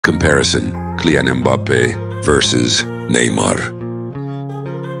Comparison: Kylian Mbappé versus Neymar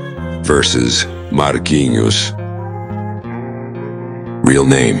versus Marquinhos. Real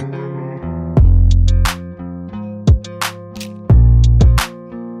name: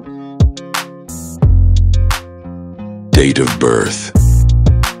 date of birth: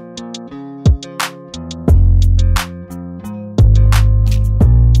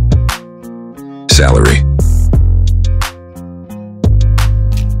 salary: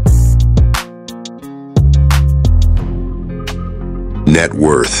 net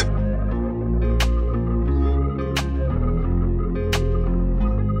worth: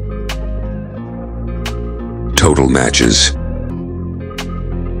 total matches: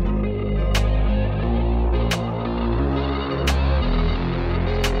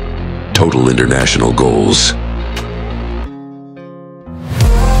 total international goals: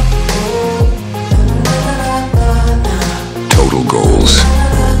 total goals: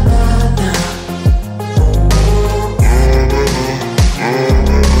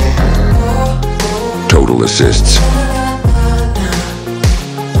 total assists: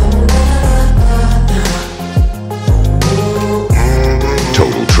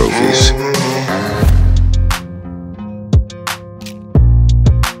 total trophies: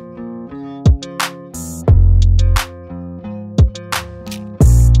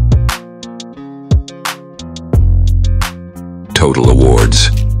 total awards: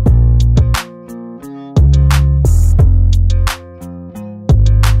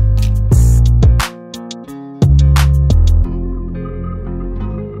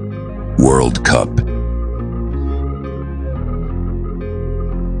 World Cup: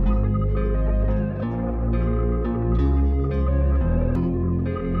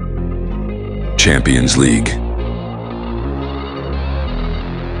 Champions League: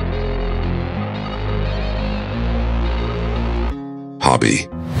 hobby: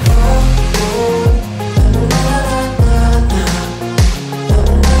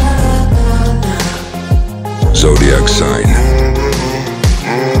 zodiac sign: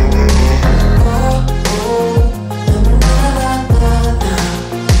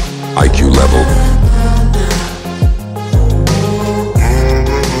 IQ level: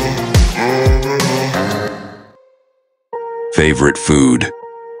 favorite food: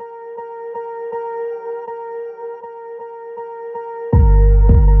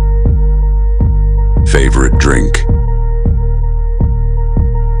 favorite drink: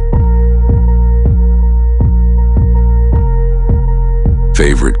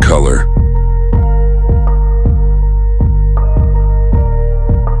 favorite color: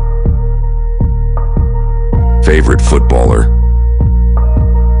 favorite footballer: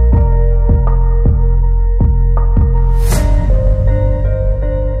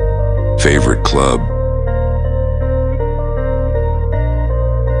 favorite club: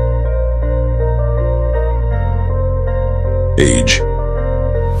 age: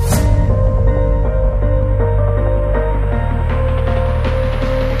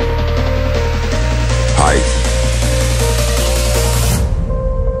 height: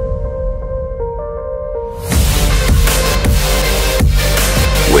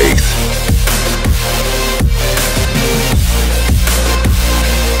 weight: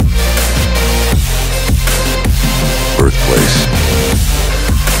 birthplace: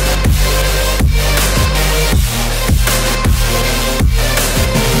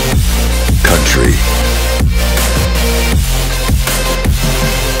 country: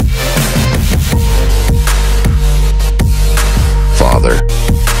 father: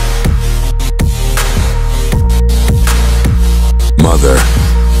 mother: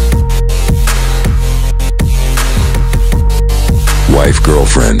 wife,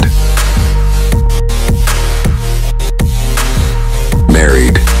 girlfriend: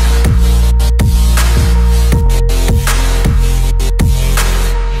 married: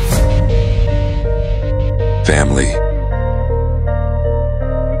 family: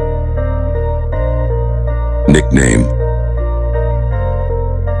 nickname: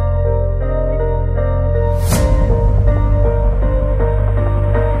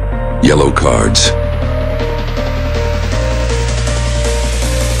 yellow cards: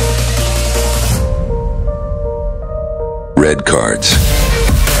 red cards: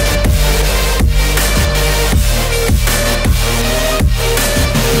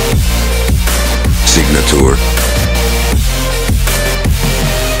 signature: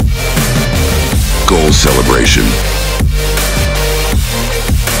 goal celebration: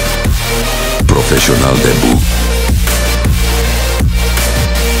 professional debut: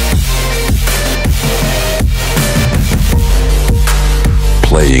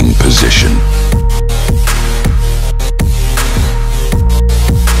 playing position: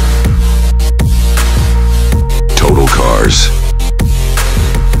 followers.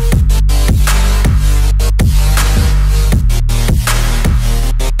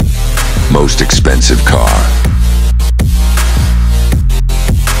 Most expensive car.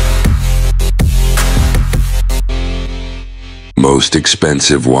 Most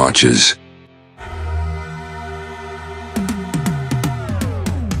expensive watches.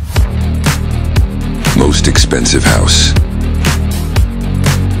 Most expensive house.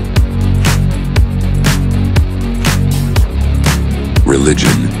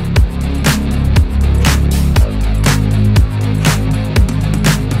 Religion.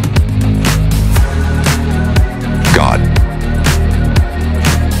 God.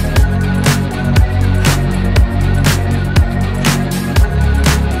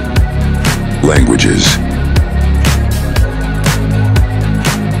 Languages.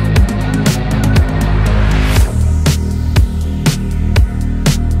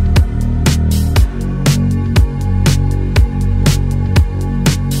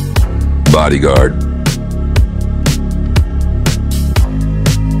 Bodyguard.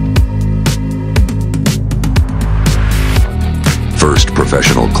 First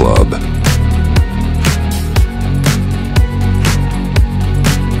professional club.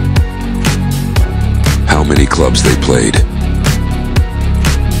 How many clubs they played.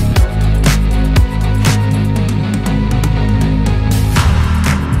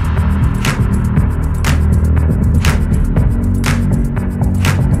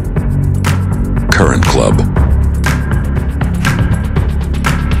 Current club.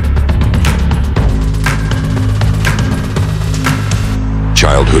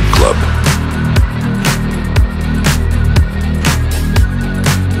 Childhood club.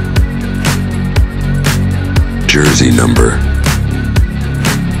 Jersey number.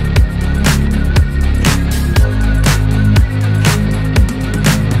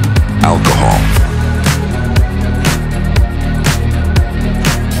 Alcohol.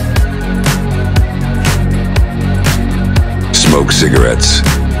 Smoke cigarettes.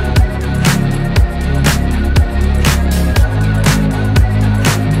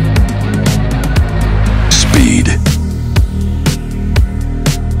 Speed.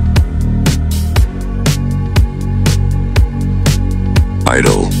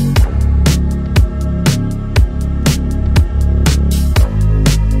 Idol.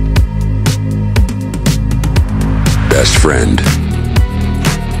 Best friend.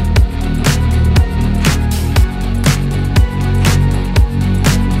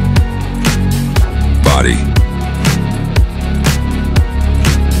 Body.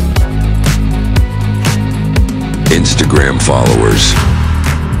 Instagram followers.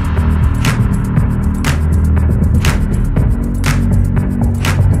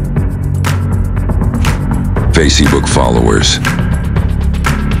 Facebook followers.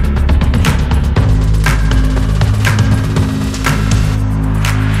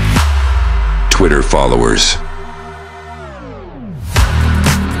 Twitter followers.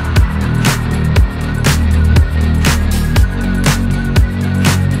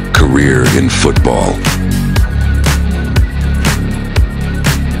 Career in football.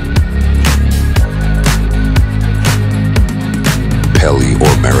 Pelé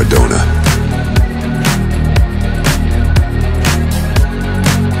or Maradona.